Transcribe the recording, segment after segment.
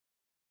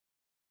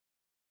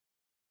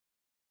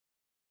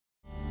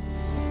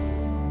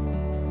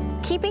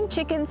Keeping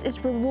chickens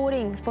is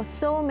rewarding for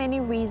so many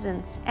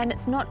reasons, and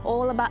it's not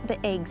all about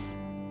the eggs.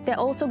 They're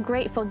also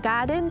great for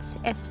gardens,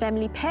 as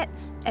family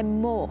pets,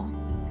 and more.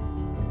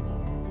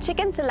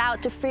 Chickens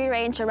allowed to free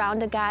range around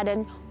the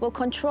garden will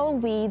control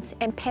weeds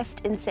and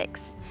pest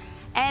insects.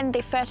 And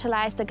they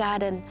fertilize the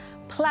garden.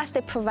 Plus,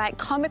 they provide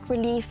comic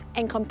relief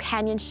and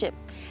companionship.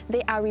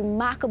 They are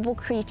remarkable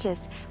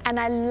creatures, and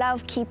I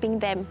love keeping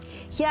them.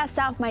 Here are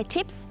some of my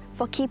tips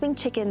for keeping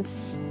chickens.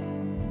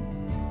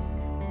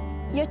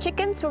 Your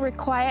chickens will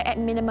require at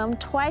minimum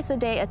twice a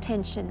day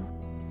attention.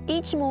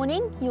 Each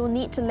morning, you'll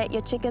need to let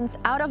your chickens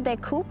out of their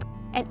coop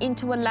and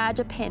into a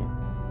larger pen.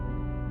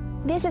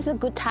 This is a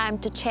good time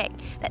to check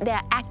that they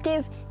are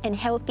active and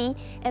healthy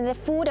and their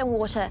food and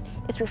water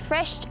is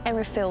refreshed and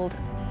refilled.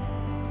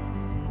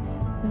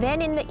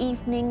 Then in the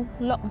evening,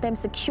 lock them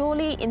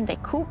securely in their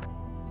coop,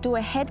 do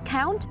a head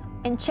count,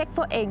 and check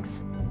for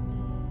eggs.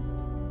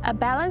 A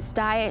balanced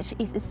diet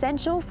is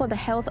essential for the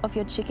health of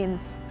your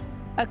chickens.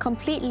 A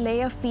complete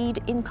layer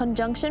feed in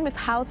conjunction with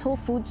household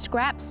food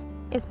scraps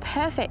is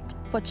perfect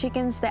for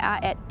chickens that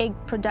are at egg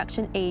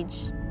production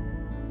age.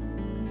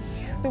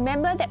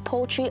 Remember that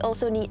poultry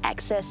also need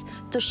access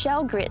to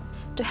shell grit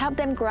to help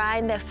them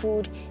grind their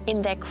food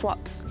in their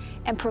crops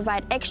and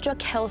provide extra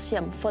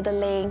calcium for the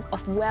laying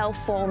of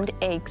well-formed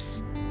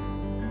eggs.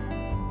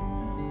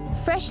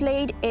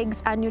 Fresh-laid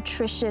eggs are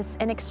nutritious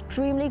and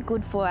extremely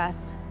good for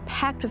us,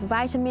 packed with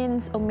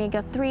vitamins,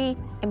 omega-3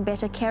 and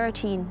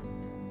beta-carotene.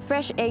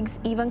 Fresh eggs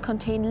even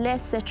contain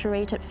less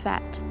saturated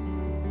fat.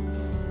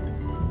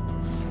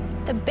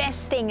 The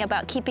best thing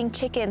about keeping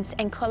chickens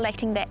and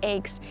collecting their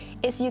eggs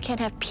is you can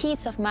have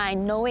peace of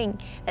mind knowing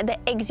that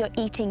the eggs you're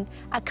eating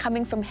are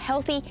coming from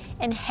healthy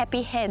and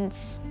happy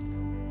hens.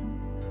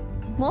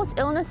 Most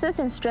illnesses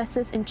and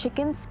stresses in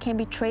chickens can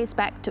be traced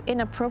back to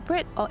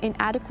inappropriate or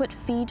inadequate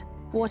feed,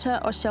 water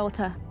or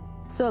shelter.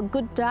 So a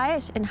good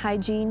diet and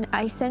hygiene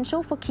are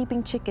essential for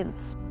keeping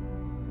chickens.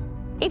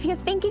 If you're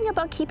thinking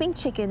about keeping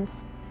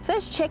chickens,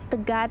 first check the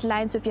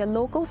guidelines with your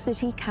local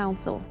city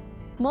council.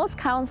 Most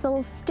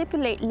councils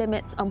stipulate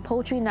limits on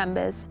poultry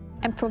numbers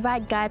and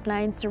provide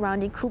guidelines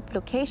surrounding coop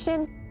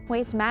location,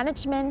 waste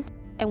management,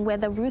 and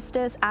whether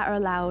roosters are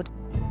allowed.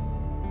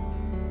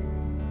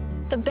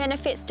 The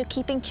benefits to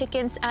keeping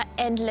chickens are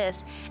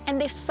endless, and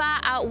they far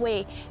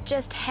outweigh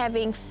just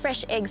having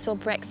fresh eggs for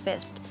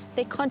breakfast.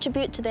 They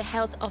contribute to the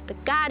health of the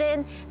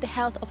garden, the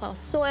health of our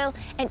soil,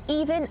 and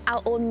even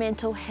our own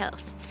mental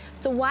health.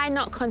 So why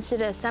not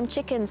consider some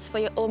chickens for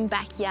your own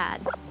backyard?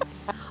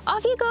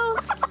 Off you go!